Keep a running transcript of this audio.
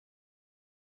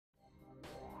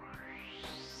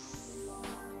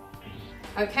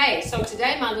Okay, so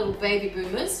today, my little baby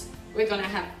boomers, we're going to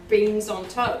have beans on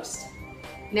toast.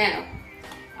 Now,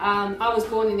 I was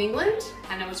born in England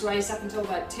and I was raised up until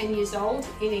about 10 years old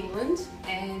in England,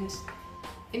 and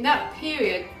in that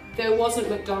period there wasn't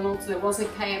McDonald's, there wasn't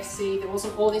KFC, there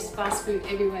wasn't all this fast food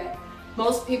everywhere.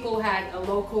 Most people had a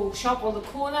local shop on the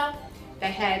corner.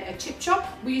 They had a chip shop,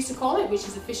 we used to call it, which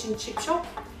is a fish and chip shop,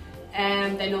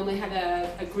 and they normally had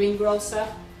a greengrocer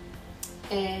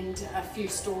and a few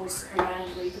stores around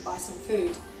where you could buy some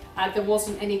food. There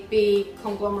wasn't any big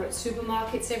conglomerate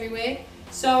supermarkets everywhere,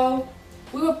 so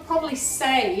we were probably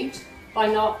saved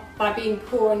by being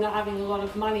poor and not having a lot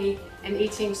of money and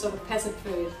eating sort of peasant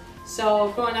food.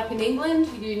 So growing up in England,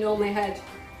 you normally had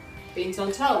beans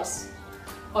on toast,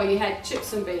 or you had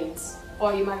chips and beans,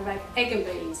 or you might have had egg and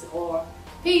beans, or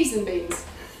peas and beans.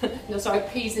 No, sorry,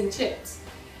 peas and chips.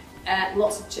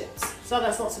 Lots of chips. So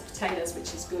that's lots of potatoes,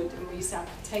 which is good. And we used to have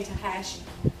potato hash,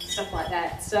 stuff like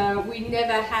that. So we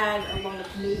never had a lot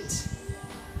of meat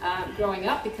growing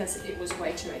up because it was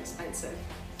way too expensive.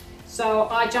 So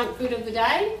our junk food of the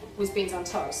day was beans on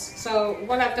toast. So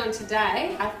what I've done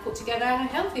today, I've put together a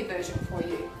healthy version for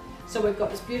you. So we've got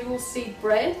this beautiful seed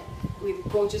bread with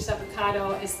gorgeous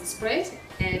avocado as the spread,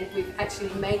 and we've actually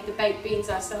made the baked beans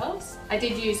ourselves. I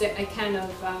did use a can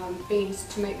of beans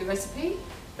to make the recipe,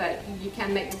 but you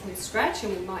can make them from scratch,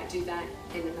 and we might do that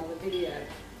in another video.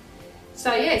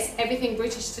 So yes, everything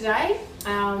British today.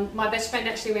 My best friend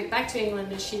actually went back to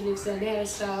England and she lives there now,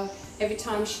 so every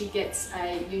time she gets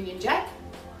a Union Jack,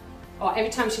 or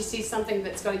every time she sees something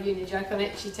that's got a Union Jack on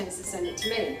it, she tends to send it to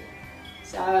me.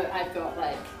 So I've got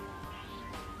like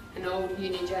an old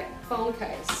Union Jack phone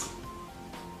case.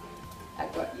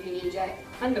 I've got Union Jack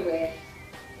underwear,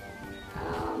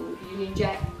 Union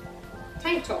Jack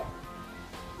tank top,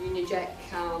 Union Jack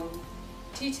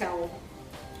tea towel,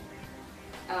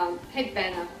 head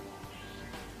banner.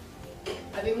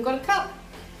 I've even got a cup.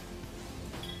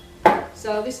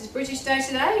 So this is British Day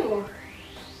today. We'll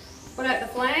put out the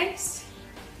flags,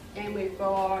 and we've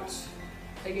got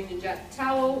a Union Jack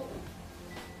towel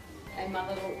and my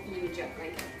little Union Jack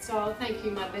blanket. So thank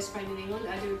you, my best friend in England.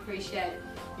 I do appreciate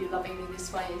you loving me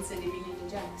this way and sending me Union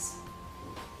Jacks.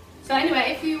 So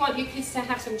anyway, if you want your kids to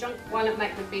have some junk, why not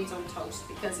make them beans on toast?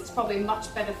 Because it's probably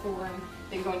much better for them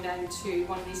than going down to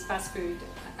one of these fast food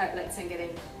outlets and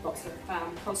getting lots of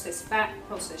processed fat,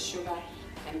 processed sugar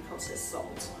and processed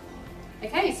salt.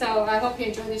 Okay, so I hope you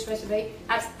enjoy this recipe.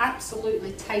 It's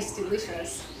absolutely tastes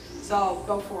delicious, so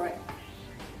go for it.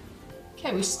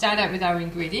 Okay, we start out with our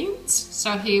ingredients.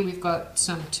 So here we've got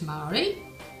some tamari,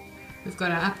 we've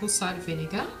got our apple cider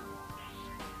vinegar,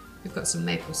 we've got some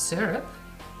maple syrup,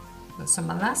 we've got some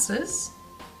molasses.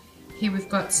 Here we've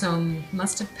got some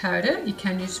mustard powder. You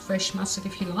can use fresh mustard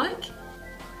if you like.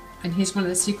 And here's one of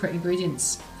the secret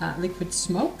ingredients, liquid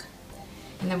smoke.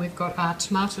 And then we've got our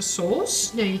tomato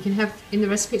sauce. Now you can have, in the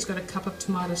recipe it's got a cup of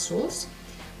tomato sauce.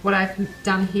 What I've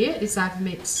done here is I've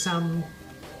mixed some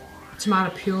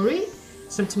tomato puree,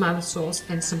 some tomato sauce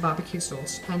and some barbecue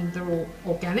sauce, and they're all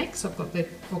organic. So I've got the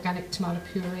organic tomato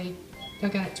puree,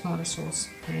 organic tomato sauce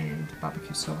and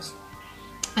barbecue sauce.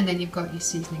 And then you've got your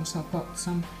seasoning. So I've got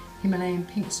some Himalayan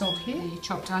pink salt here, your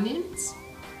chopped onions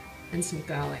and some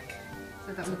garlic.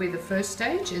 So that will be the first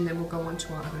stage, and then we'll go on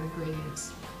to our other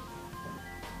ingredients.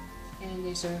 And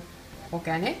these are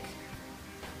organic,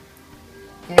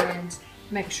 and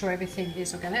make sure everything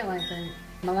is organic, like the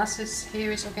molasses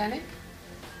here is organic,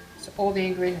 so all the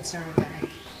ingredients are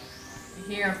organic.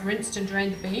 Here I've rinsed and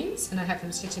drained the beans, and I have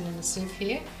them sitting in a sieve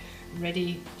here,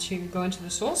 ready to go into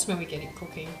the sauce when we get it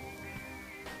cooking.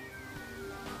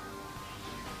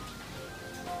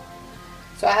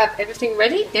 So I have everything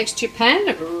ready next to your pan,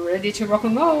 ready to rock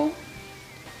and roll.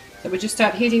 So we'll just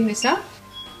start heating this up.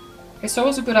 It's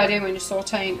always a good idea when you're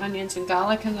sauteing onions and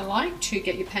garlic and the like to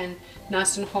get your pan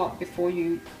nice and hot before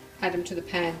you add them to the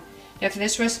pan. Now for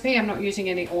this recipe I'm not using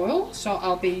any oil, so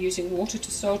I'll be using water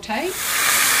to saute.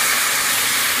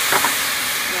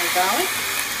 No garlic.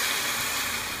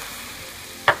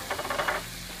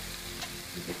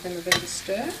 Give them a bit of a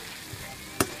stir.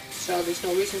 So there's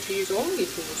no reason to use oil, you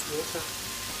can use water.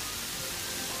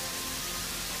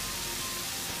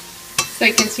 So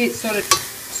you can see it's sort of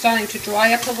starting to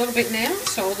dry up a little bit now,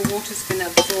 so all the water's been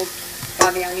absorbed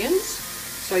by the onions,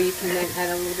 so you can then add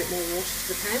a little bit more water to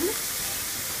the pan,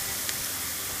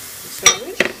 if so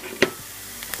wish.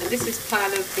 And this is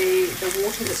part of the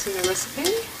water that's in the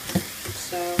recipe,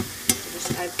 so we'll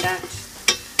just add that,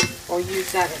 or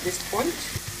use that at this point.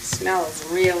 The smell is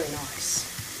really nice.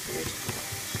 Beautiful.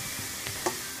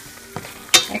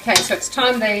 Okay, so it's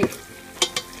time the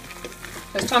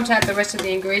So it's time to add the rest of the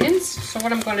ingredients. So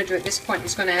what I'm going to do at this point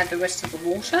is going to add the rest of the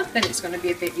water. Then it's going to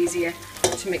be a bit easier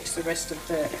to mix the rest of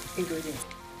the ingredients.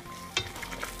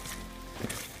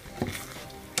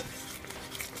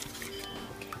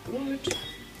 Good.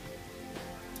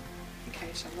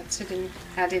 Okay, so let's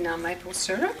add in our maple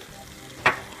syrup,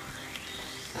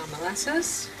 our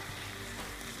molasses,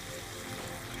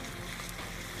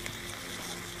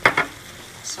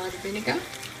 cider vinegar.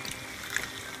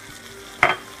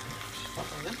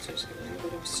 So just give it a little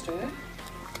bit of a stir.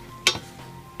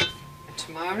 A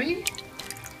tamari.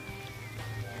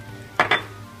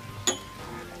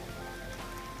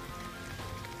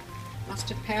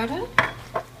 Mustard powder.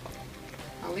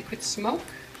 Our liquid smoke.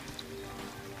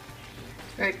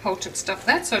 Very potent stuff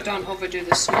that, so don't overdo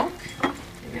the smoke. And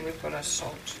then we've got our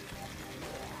salt.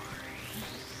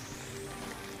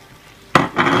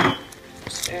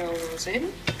 Stir all those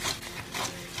in.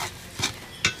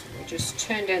 Just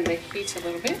turn down the heat a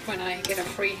little bit when I get a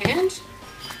free hand.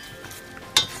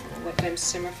 I'll let them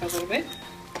simmer for a little bit.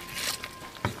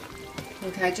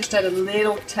 Okay, I just add a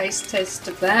little taste test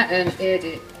of that and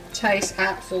it tastes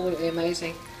absolutely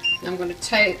amazing. And I'm going to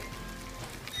take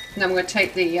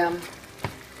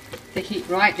the heat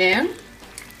right down.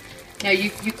 Now you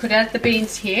could add the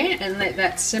beans here and let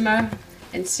that simmer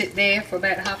and sit there for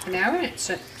about half an hour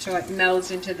so it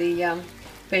melds into the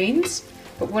beans.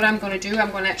 But what I'm going to do, I'm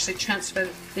going to actually transfer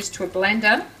this to a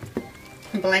blender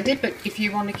and blend it, but if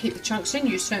you want to keep the chunks in,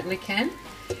 you certainly can.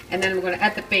 And then I'm going to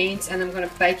add the beans and I'm going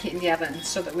to bake it in the oven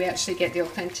so that we actually get the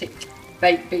authentic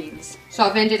baked beans. So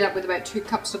I've ended up with about 2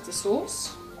 cups of the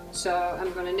sauce. So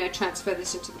I'm going to now transfer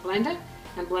this into the blender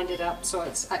and blend it up so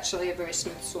it's actually a very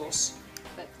smooth sauce.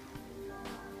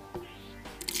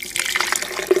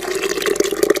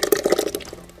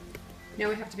 Now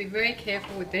we have to be very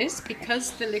careful with this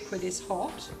because the liquid is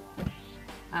hot.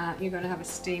 You're going to have a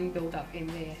steam build up in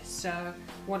there. So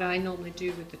what I normally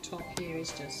do with the top here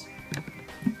is just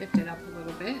lift it up a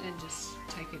little bit and just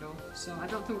take it off. So I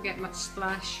don't think we'll get much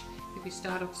splash if we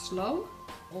start off slow.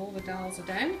 All the dals are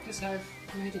down because I've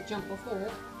made it jump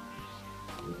before.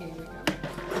 And here we go.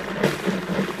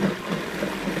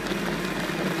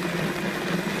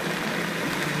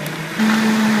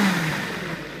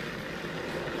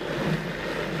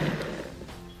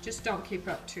 Just don't keep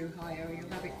it up too high or you'll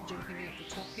have it jumping out the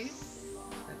top here,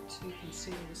 but you can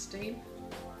see all the steam.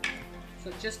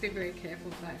 So just be very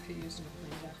careful of that if you're using a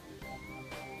blender.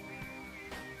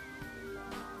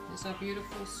 There's our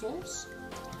beautiful sauce.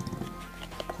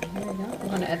 So here we go. We're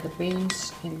going to add the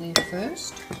beans in there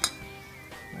first.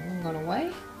 I'm going to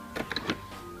weigh.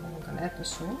 And I'm going to add the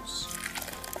sauce.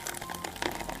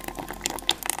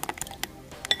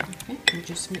 Okay, we'll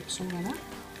just mix all that up.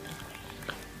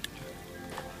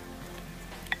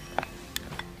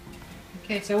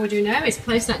 Okay, so all we do now is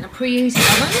place that in a preheated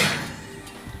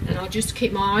oven, and I'll just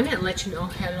keep my eye on it and let you know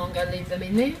how long I leave them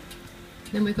in there.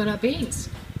 Then we've got our beans.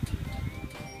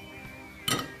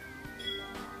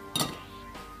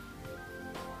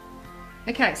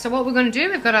 Okay, so what we're going to do,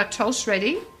 we've got our toast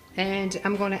ready, and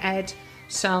I'm going to add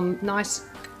some nice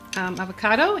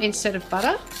avocado instead of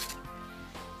butter.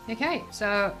 Okay,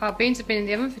 so our beans have been in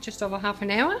the oven for just over half an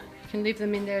hour. You can leave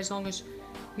them in there as long as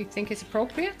you think is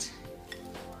appropriate.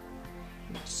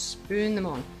 Spoon them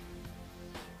on.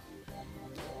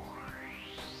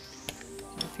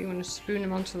 If you want to spoon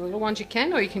them onto the little ones you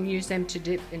can, or you can use them to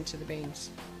dip into the beans.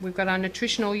 We've got our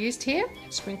nutritional yeast here.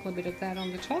 Sprinkle a bit of that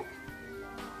on the top.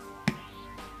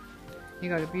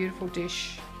 You've got a beautiful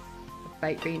dish of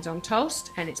baked beans on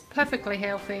toast, and it's perfectly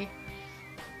healthy,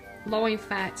 low in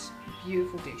fat,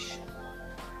 beautiful dish.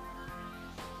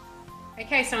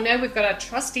 Okay, so now we've got our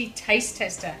trusty taste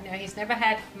tester. Now he's never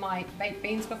had my baked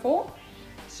beans before.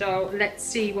 So let's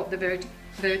see what the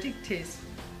verdict is.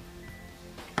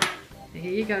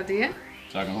 Here you go, dear.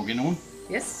 So I can hook into one?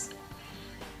 Yes.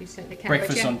 You certainly can.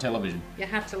 Breakfast on television. You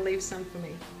have to leave some for me.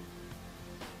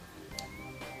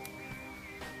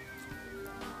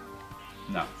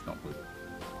 No, it's not good.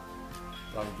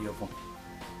 Bloody beautiful.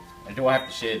 And do I have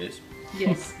to share this?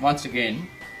 Yes. Once again,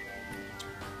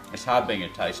 it's hard being a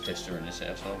taste tester in this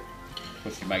household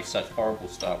because she makes such horrible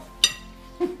stuff.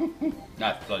 No,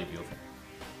 it's bloody beautiful.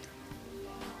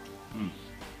 Mm.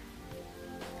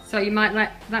 So you might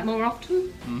like that more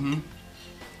often? Mm-hmm.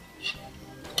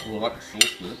 Well, I like the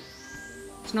sauce with it.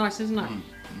 It's nice, isn't it?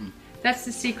 That's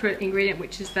the secret ingredient,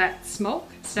 which is that smoke.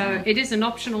 So it is an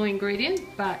optional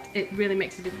ingredient, but it really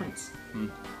makes a difference.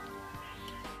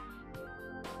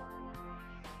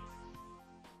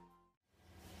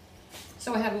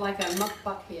 So we have like a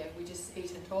mukbang here. We just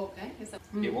eat and talk, eh? Is that...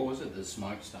 Yeah, what was it? The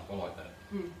smoked stuff. I like that.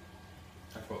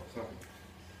 That's what.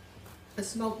 The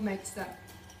smoke makes that,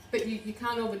 but you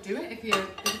can't overdo it. If you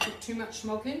put too much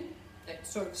smoke in, it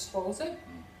sort of spoils it.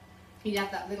 You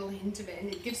have that little hint of it,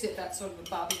 and it gives it that sort of a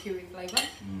barbecue flavour.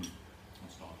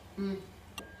 That's nice.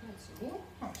 That's more.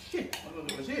 Oh shit, I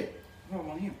thought it was it. Oh,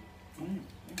 one here.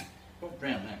 Yeah. Don't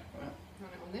drown that. Right. Run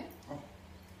it on there. Oh,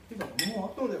 you got more.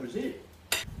 I thought that was it.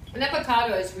 An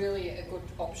avocado is really a good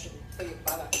option for your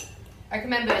butter. I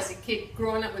can remember as a kid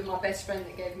growing up with my best friend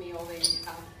that gave me all the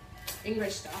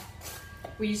English stuff.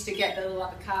 We used to get the little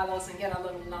avocados and get our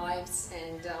little knives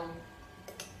and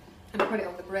put it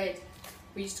on the bread.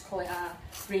 We used to call it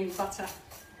green butter.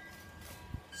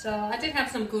 So I did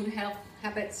have some good health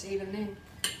habits even then.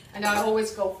 And I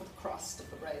always go for the crust of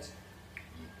the bread.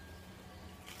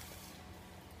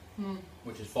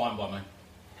 Which is fine by me.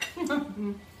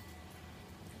 Alright,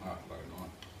 very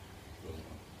nice.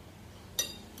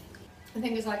 I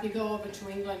think it's like you go over to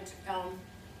England,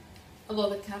 a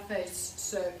lot of cafes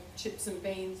serve chips and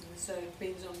beans and serve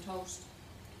beans on toast.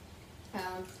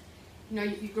 You know,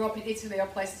 you grow up in Italy or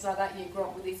places like that, you grow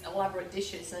up with these elaborate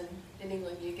dishes, and in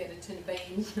England you get a tin of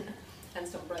beans and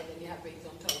some bread and you have beans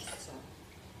on toast. So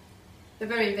they're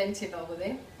very inventive over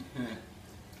there.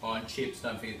 Oh, and chips,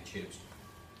 don't forget the chips.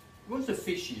 What was the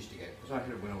fish you used to get? Because I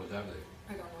had it when I was over there.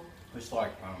 I don't know. It's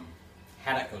like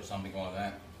haddock or something like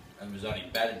that. And it was only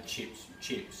battered chips,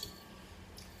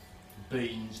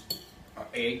 beans,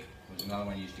 egg was another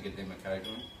one you used to get them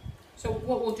occasionally. So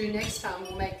what we'll do next time,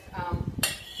 we'll make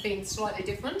beans slightly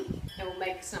different, and we'll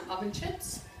make some oven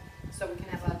chips, so we can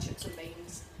have our chips and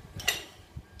beans.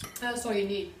 That's all you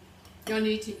need. You don't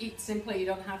need to eat simply, you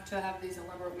don't have to have these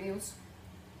elaborate meals.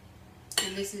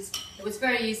 And it was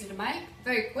very easy to make,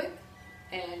 very quick,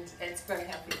 and it's very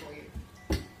healthy for you.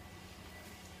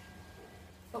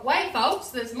 But wait folks,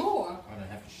 there's more. I don't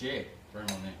have to share. Bring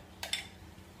on there.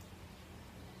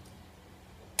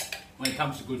 When it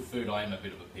comes to good food, I am a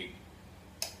bit of a pig.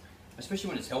 Especially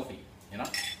when it's healthy, you know?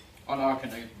 I know I can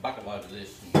eat a bucket load of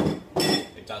this and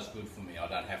it does good for me. I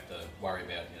don't have to worry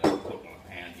about, you know, putting on a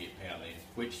pound here, pound there.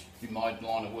 Which, in my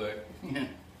line of work,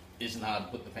 isn't hard to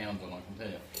put the pounds on, I can tell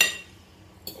you.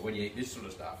 But when you eat this sort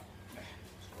of stuff,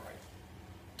 it's great.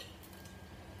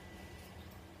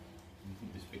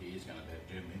 This video is going to about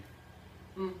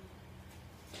do me.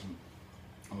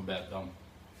 I'm about done.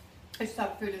 This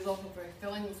type of food is also very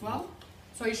filling as well.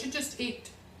 So you should just eat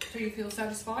till you feel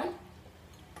satisfied.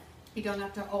 You don't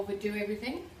have to overdo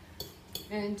everything.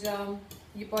 And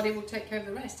your body will take care of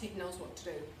the rest. It knows what to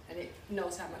do, and it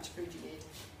knows how much food you need.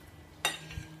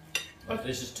 But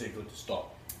this is too good to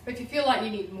stop. But if you feel like you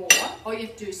need more, all you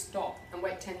have to do is stop and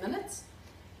wait 10 minutes.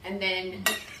 And then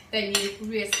you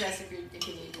reassess if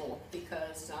you need more.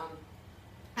 Because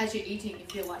as you're eating, you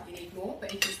feel like you need more.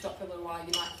 But if you stop for a little while,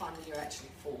 you might find that you're actually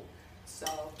full. So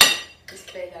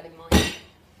just bear that in mind.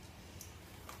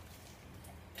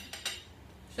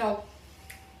 So,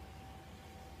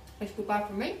 that's goodbye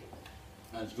from me.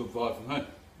 That's a good vibe from her.